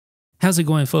How's it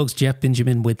going, folks? Jeff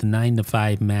Benjamin with 9 to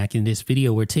 5 Mac. In this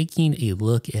video, we're taking a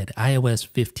look at iOS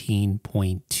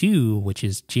 15.2, which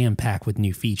is jam-packed with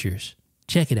new features.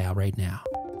 Check it out right now.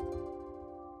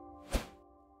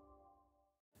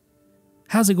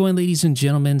 How's it going, ladies and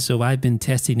gentlemen? So I've been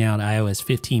testing out iOS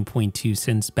 15.2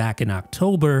 since back in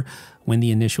October when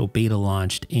the initial beta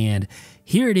launched, and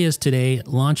here it is today,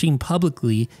 launching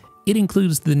publicly. It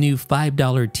includes the new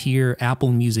 $5 tier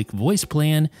Apple Music voice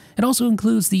plan. It also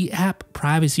includes the app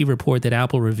privacy report that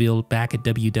Apple revealed back at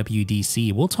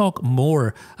WWDC. We'll talk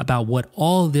more about what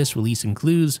all of this release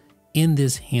includes in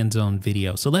this hands-on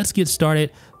video. So let's get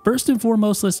started. First and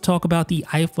foremost, let's talk about the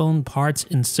iPhone parts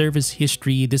and service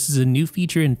history. This is a new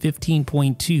feature in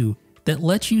 15.2 that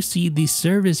lets you see the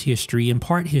service history and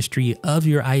part history of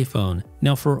your iPhone.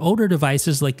 Now, for older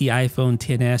devices like the iPhone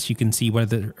XS, you can see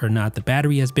whether or not the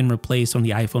battery has been replaced. On the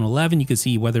iPhone 11, you can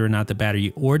see whether or not the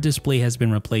battery or display has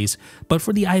been replaced. But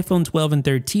for the iPhone 12 and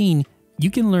 13, you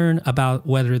can learn about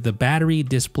whether the battery,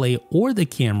 display, or the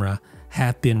camera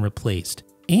have been replaced.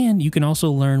 And you can also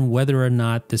learn whether or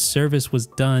not the service was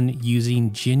done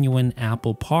using genuine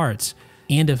Apple parts.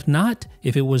 And if not,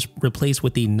 if it was replaced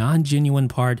with a non-genuine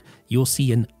part, you'll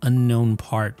see an unknown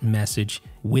part message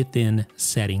within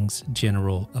settings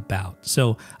general about.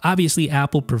 So obviously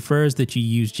Apple prefers that you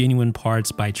use genuine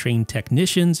parts by trained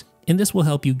technicians, and this will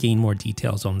help you gain more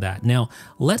details on that. Now,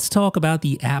 let's talk about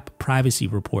the app privacy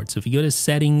report. So if you go to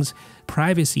settings,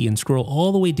 privacy, and scroll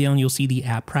all the way down, you'll see the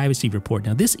app privacy report.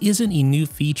 Now, this isn't a new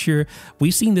feature.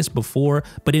 We've seen this before,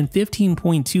 but in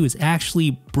 15.2, it's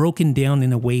actually broken down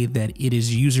in a way that it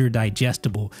is user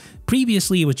digestible.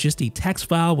 Previously, it was just a text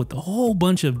file with a whole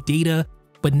bunch of data,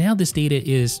 but now this data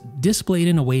is displayed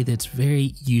in a way that's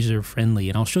very user-friendly,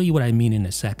 and I'll show you what I mean in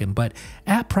a second. But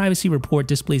App Privacy Report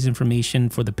displays information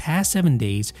for the past 7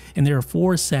 days, and there are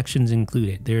 4 sections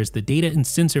included. There's the data and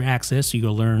sensor access, so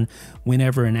you'll learn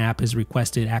whenever an app has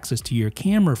requested access to your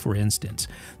camera, for instance.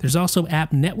 There's also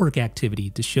app network activity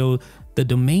to show the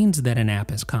domains that an app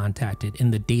has contacted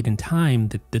and the date and time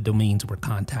that the domains were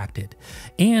contacted.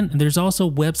 And there's also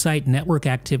website network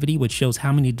activity, which shows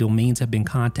how many domains have been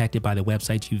contacted by the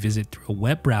websites you visit through a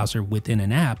web browser within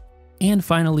an app. And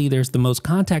finally, there's the most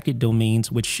contacted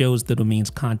domains, which shows the domains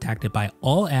contacted by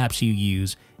all apps you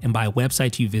use and by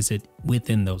websites you visit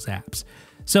within those apps.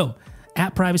 So,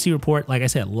 App Privacy Report, like I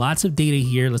said, lots of data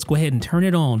here. Let's go ahead and turn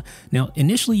it on. Now,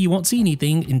 initially, you won't see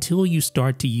anything until you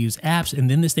start to use apps, and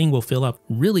then this thing will fill up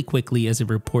really quickly as it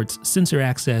reports sensor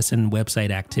access and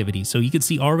website activity. So you can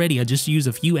see already, I just used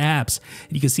a few apps.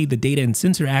 You can see the data and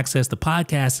sensor access. The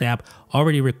podcast app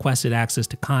already requested access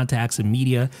to contacts and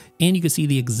media, and you can see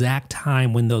the exact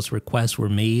time when those requests were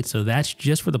made. So that's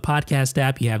just for the podcast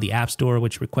app. You have the App Store,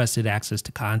 which requested access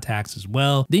to contacts as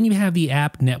well. Then you have the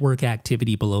app network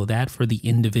activity below that for the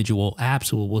individual apps.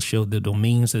 So we'll show the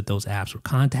domains that those apps were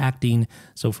contacting.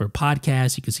 So for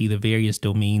podcasts, you can see the various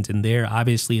domains in there.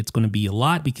 Obviously, it's going to be a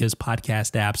lot because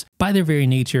podcast apps, by their very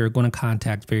nature, are going to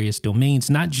contact various domains,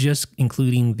 not just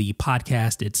including the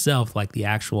podcast itself, like the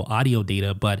actual audio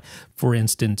data, but for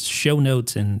instance, show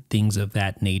notes and things of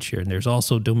that nature. And there's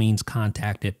also domains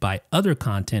contacted by other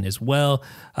content as well.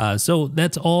 So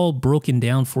that's all broken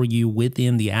down for you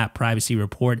within the app privacy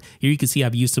report. Here you can see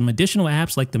I've used some additional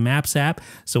apps like the Maps app.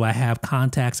 So I have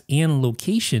contacts and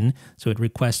location. So it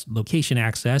requests location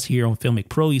access. Here on Filmic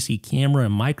Pro, you see camera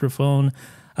and microphone.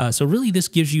 So really this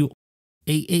gives you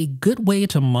a good way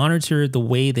to monitor the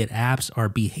way that apps are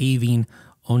behaving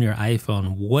on your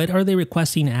iPhone. What are they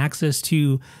requesting access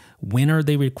to? When are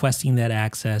they requesting that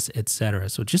access, etc.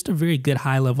 So just a very good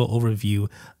high-level overview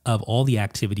of all the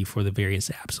activity for the various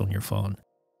apps on your phone.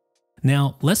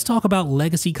 Now, let's talk about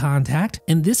legacy contact.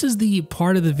 And this is the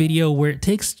part of the video where it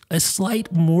takes a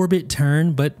slight morbid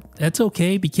turn, but that's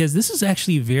okay because this is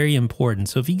actually very important.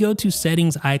 So if you go to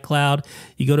settings, iCloud,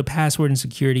 you go to password and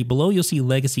security, below you'll see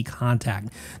legacy contact.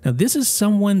 Now, this is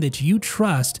someone that you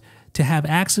trust to have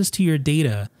access to your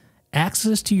data,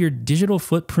 access to your digital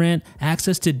footprint,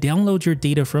 access to download your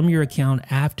data from your account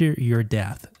after your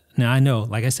death. Now, I know,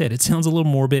 like I said, it sounds a little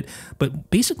morbid, but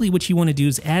basically what you want to do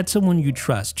is add someone you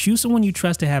trust. Choose someone you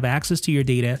trust to have access to your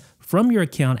data from your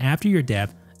account after your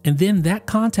death, and then that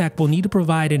contact will need to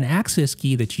provide an access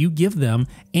key that you give them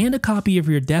and a copy of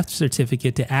your death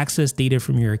certificate to access data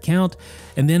from your account.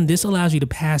 And then this allows you to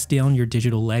pass down your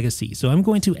digital legacy. So I'm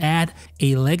going to add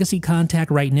a legacy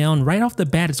contact right now. And right off the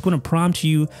bat, it's going to prompt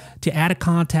you to add a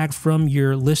contact from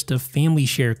your list of family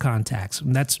share contacts.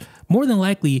 And that's more than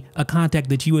likely a contact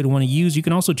that you would want to use. You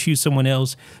can also choose someone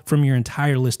else from your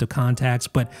entire list of contacts,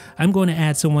 but I'm going to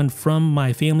add someone from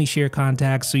my family share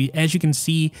contacts. So as you can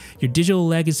see, your digital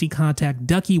legacy contact,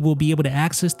 Ducky, will be able to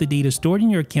access the data stored in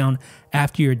your account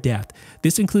after your death.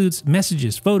 This includes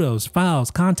messages, photos, files,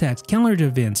 contacts, calendar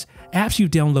events, apps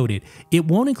you've downloaded. It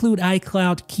won't include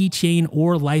iCloud, keychain,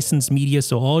 or licensed media,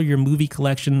 so all your movie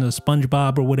collection, the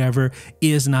SpongeBob or whatever,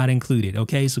 is not included,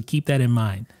 okay? So keep that in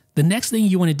mind. The next thing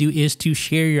you want to do is to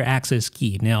share your access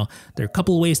key. Now, there are a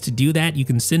couple of ways to do that. You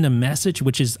can send a message,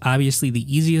 which is obviously the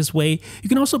easiest way. You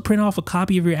can also print off a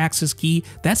copy of your access key.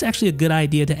 That's actually a good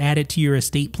idea to add it to your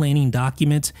estate planning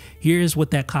documents. Here's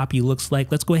what that copy looks like.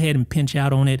 Let's go ahead and pinch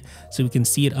out on it so we can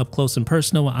see it up close and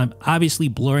personal. I'm obviously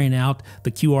blurring out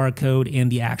the QR code and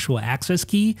the actual access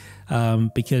key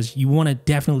because you want to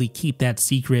definitely keep that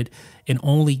secret and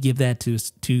only give that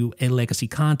to a legacy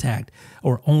contact,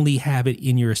 or only have it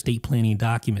in your estate planning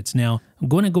documents. Now, I'm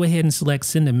going to go ahead and select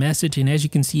send a message, and as you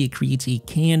can see, it creates a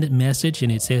canned message,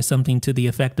 and it says something to the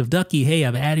effect of, Ducky, hey,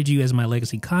 I've added you as my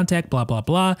legacy contact, blah, blah,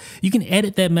 blah. You can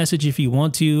edit that message if you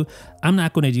want to. I'm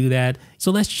not going to do that.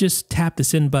 So let's just tap the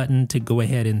send button to go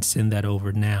ahead and send that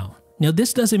over now. Now,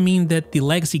 this doesn't mean that the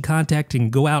legacy contact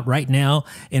can go out right now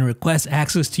and request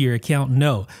access to your account.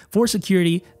 No. For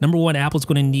security, number one, Apple's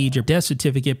going to need your death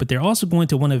certificate, but they're also going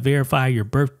to want to verify your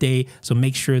birthday, so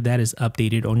make sure that is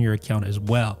updated on your account as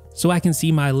well. So I can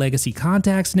see my legacy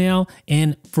contacts now,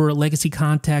 and for legacy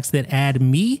contacts that add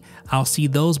me, I'll see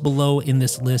those below in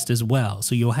this list as well.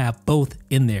 So you'll have both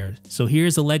in there. So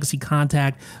here's a legacy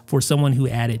contact for someone who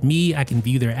added me. I can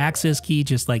view their access key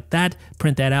just like that,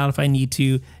 print that out if I need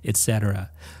to,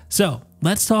 etc. So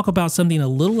let's talk about something a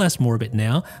little less morbid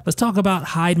now. Let's talk about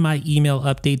Hide My Email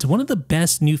updates. One of the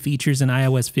best new features in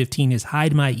iOS 15 is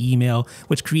Hide My Email,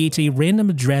 which creates a random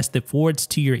address that forwards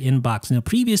to your inbox. Now,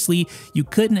 previously, you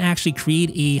couldn't actually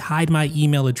create a Hide My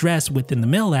Email address within the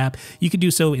Mail app. You could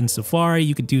do so in Safari,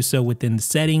 you could do so within the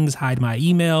settings, Hide My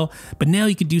Email, but now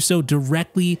you could do so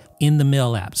directly in the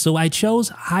Mail app. So I chose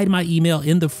Hide My Email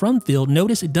in the from field.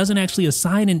 Notice it doesn't actually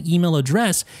assign an email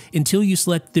address until you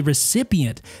select the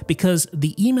recipient, because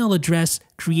the email address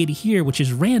created here, which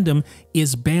is random,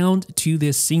 is bound to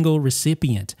this single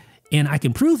recipient. And I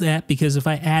can prove that because if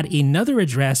I add another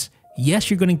address, yes,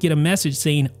 you're going to get a message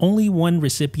saying only one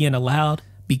recipient allowed,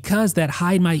 because that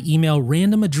Hide My Email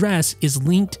random address is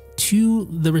linked to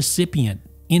the recipient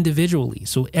individually.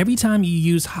 So every time you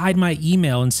use Hide My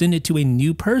Email and send it to a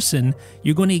new person,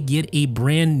 you're going to get a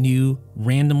brand new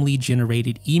randomly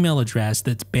generated email address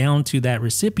that's bound to that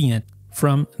recipient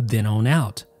from then on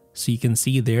out. So you can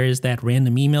see there is that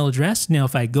random email address. Now,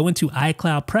 if I go into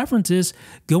iCloud preferences,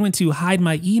 go into Hide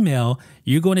My Email,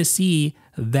 you're going to see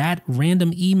that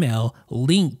random email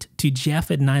linked to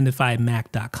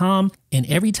jeff@9to5mac.com. And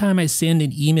every time I send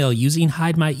an email using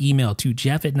Hide My Email to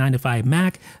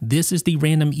jeff@9to5mac, this is the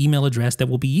random email address that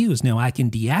will be used. Now, I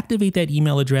can deactivate that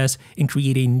email address and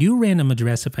create a new random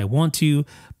address if I want to,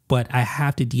 but I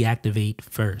have to deactivate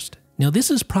first. Now,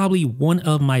 this is probably one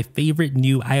of my favorite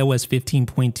new iOS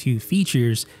 15.2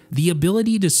 features, the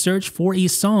ability to search for a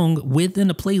song within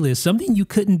a playlist, something you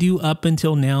couldn't do up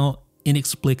until now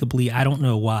inexplicably. I don't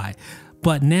know why.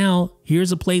 But now,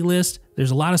 here's a playlist.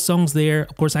 There's a lot of songs there.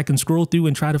 Of course, I can scroll through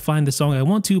and try to find the song I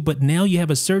want to, but now you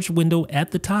have a search window at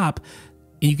the top,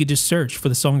 and you could just search for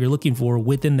the song you're looking for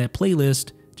within that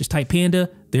playlist. Just type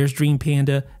Panda, there's Dream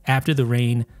Panda, After the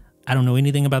Rain. I don't know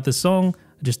anything about this song.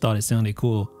 I just thought it sounded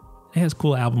cool. It has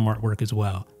cool album artwork as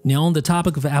well. Now, on the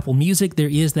topic of Apple Music, there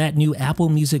is that new Apple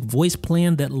Music voice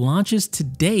plan that launches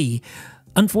today.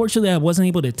 Unfortunately, I wasn't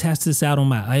able to test this out on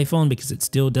my iPhone because it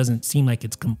still doesn't seem like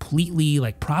it's completely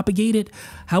propagated.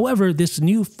 However, this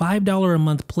new $5 a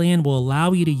month plan will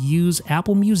allow you to use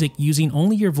Apple Music using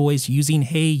only your voice, using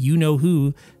Hey You Know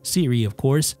Who, Siri of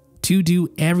course, to do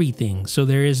everything. So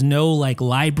there is no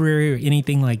library or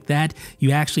anything like that. You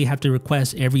actually have to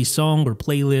request every song or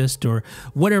playlist or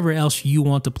whatever else you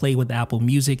want to play with Apple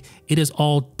Music. It is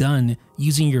all done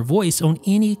using your voice on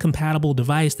any compatible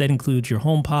device. That includes your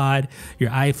HomePod,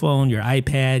 your iPhone, your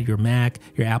iPad, your Mac,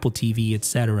 your Apple TV,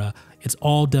 etc. It's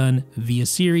all done via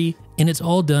Siri, and it's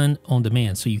all done on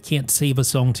demand. So you can't save a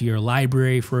song to your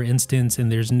library, for instance,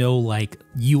 and there's no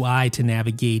UI to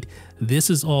navigate. This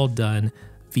is all done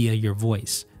via your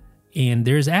voice. And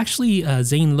there's actually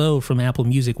Zane Lowe from Apple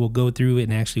Music will go through it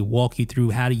and actually walk you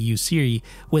through how to use Siri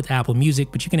with Apple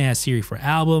Music, but you can ask Siri for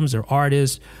albums or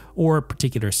artists or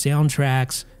particular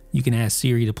soundtracks. You can ask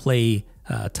Siri to play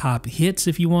top hits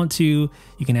if you want to.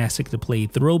 You can ask it to play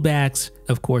throwbacks.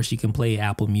 Of course, you can play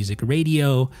Apple Music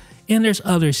Radio, and there's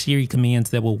other Siri commands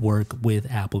that will work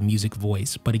with Apple Music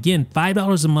Voice. But again,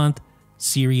 $5 a month,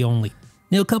 Siri only.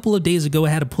 Now, a couple of days ago, I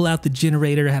had to pull out the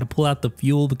generator, I had to pull out the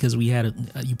fuel because we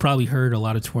had, you probably heard, a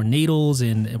lot of tornadoes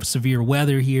and severe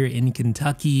weather here in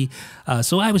Kentucky.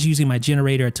 So I was using my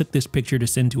generator. I took this picture to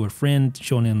send to a friend,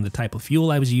 showing him the type of fuel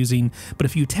I was using. But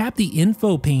if you tap the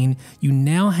info pane, you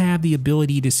now have the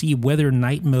ability to see whether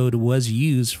night mode was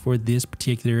used for this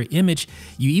particular image.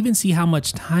 You even see how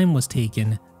much time was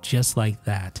taken, just like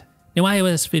that. Now,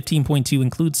 iOS 15.2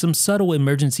 includes some subtle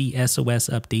emergency SOS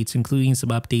updates, including some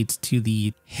updates to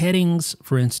the headings,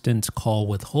 for instance, call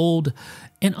withhold.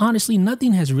 And honestly,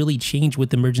 nothing has really changed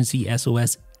with emergency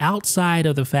SOS outside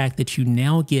of the fact that you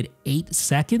now get 8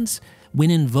 seconds when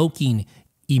invoking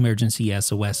emergency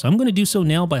SOS. So I'm going to do so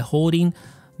now by holding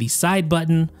the side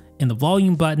button and the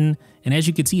volume button. And as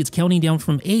you can see, it's counting down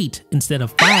from 8 instead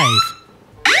of 5.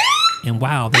 And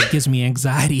wow, that gives me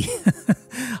anxiety.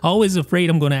 Always afraid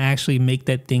I'm going to actually make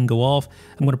that thing go off.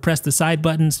 I'm going to press the side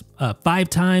buttons 5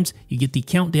 times. You get the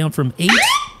countdown from 8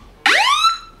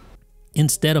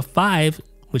 instead of 5,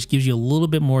 which gives you a little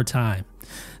bit more time.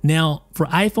 Now, for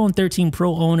iPhone 13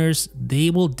 Pro owners, they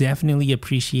will definitely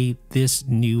appreciate this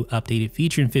new updated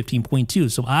feature in 15.2.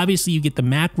 So obviously you get the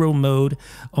macro mode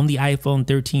on the iPhone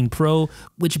 13 Pro,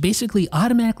 which basically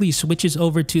automatically switches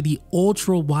over to the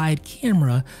ultra wide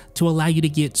camera to allow you to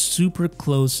get super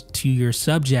close to your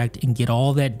subject and get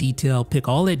all that detail, pick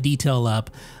all that detail up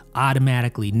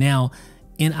automatically. Now,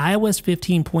 in iOS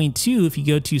 15.2, if you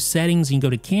go to settings and you go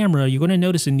to camera, you're going to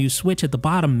notice a new switch at the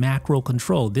bottom, macro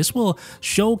control. This will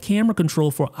show camera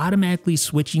control for automatically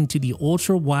switching to the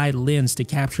ultra wide lens to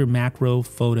capture macro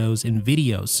photos and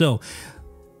videos. So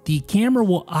the camera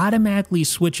will automatically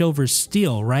switch over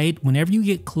still, right? Whenever you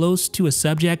get close to a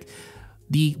subject,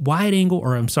 the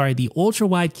the ultra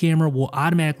wide camera will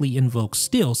automatically invoke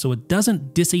still. So it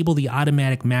doesn't disable the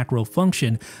automatic macro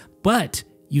function, but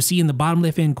you see in the bottom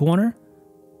left hand corner,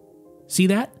 see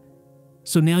that?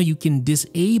 So now you can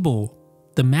disable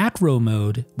the macro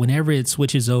mode whenever it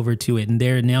switches over to it. And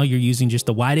there, now you're using just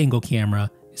the wide angle camera.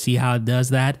 See how it does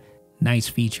that? Nice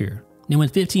feature. Now in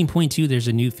 15.2, there's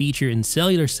a new feature in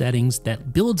cellular settings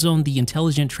that builds on the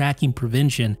intelligent tracking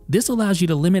prevention. This allows you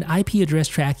to limit IP address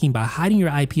tracking by hiding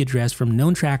your IP address from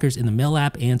known trackers in the Mail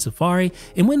app and Safari.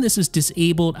 And when this is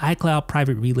disabled, iCloud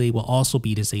Private Relay will also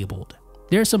be disabled.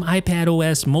 There's some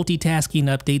iPadOS multitasking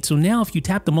updates. So now if you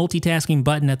tap the multitasking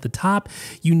button at the top,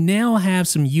 you now have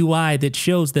some UI that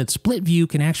shows that split view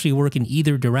can actually work in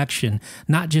either direction,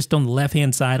 not just on the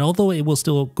left-hand side, although it will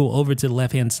still go over to the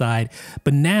left-hand side.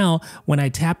 But now when I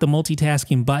tap the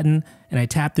multitasking button and I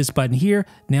tap this button here,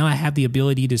 now I have the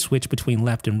ability to switch between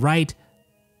left and right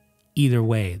either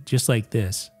way, just like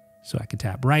this. So I can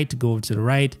tap right to go over to the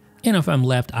right. And if I'm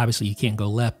left, obviously you can't go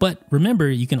left. But remember,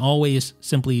 you can always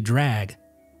simply drag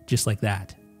just like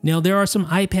that. Now there are some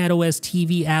iPadOS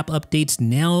TV app updates.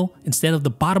 Now instead of the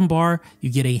bottom bar,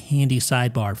 you get a handy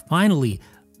sidebar. Finally,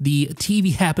 the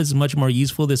TV app is much more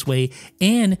useful this way,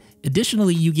 and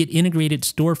additionally you get integrated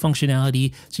store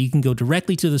functionality, so you can go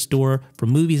directly to the store for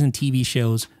movies and TV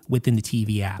shows within the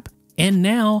TV app. And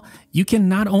now you can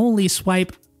not only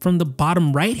swipe from the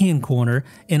bottom right-hand corner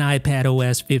in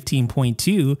iPadOS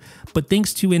 15.2, but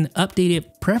thanks to an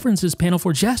updated preferences panel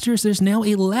for gestures, there's now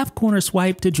a left corner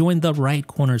swipe to join the right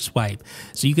corner swipe.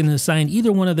 So you can assign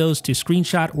either one of those to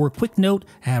screenshot or quick note,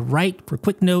 have right for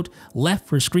quick note, left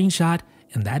for screenshot,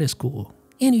 and that is cool.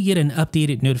 And you get an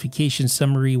updated notification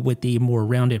summary with a more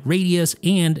rounded radius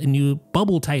and a new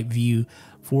bubble type view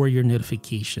for your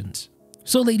notifications.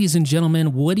 So ladies and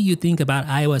gentlemen, what do you think about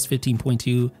iOS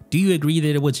 15.2? Do you agree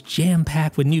that it was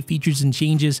jam-packed with new features and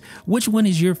changes? Which one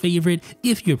is your favorite?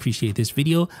 If you appreciate this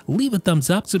video, leave a thumbs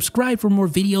up, subscribe for more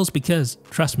videos because,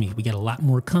 trust me, we got a lot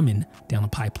more coming down the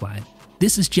pipeline.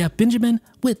 This is Jeff Benjamin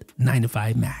with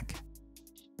 9to5Mac.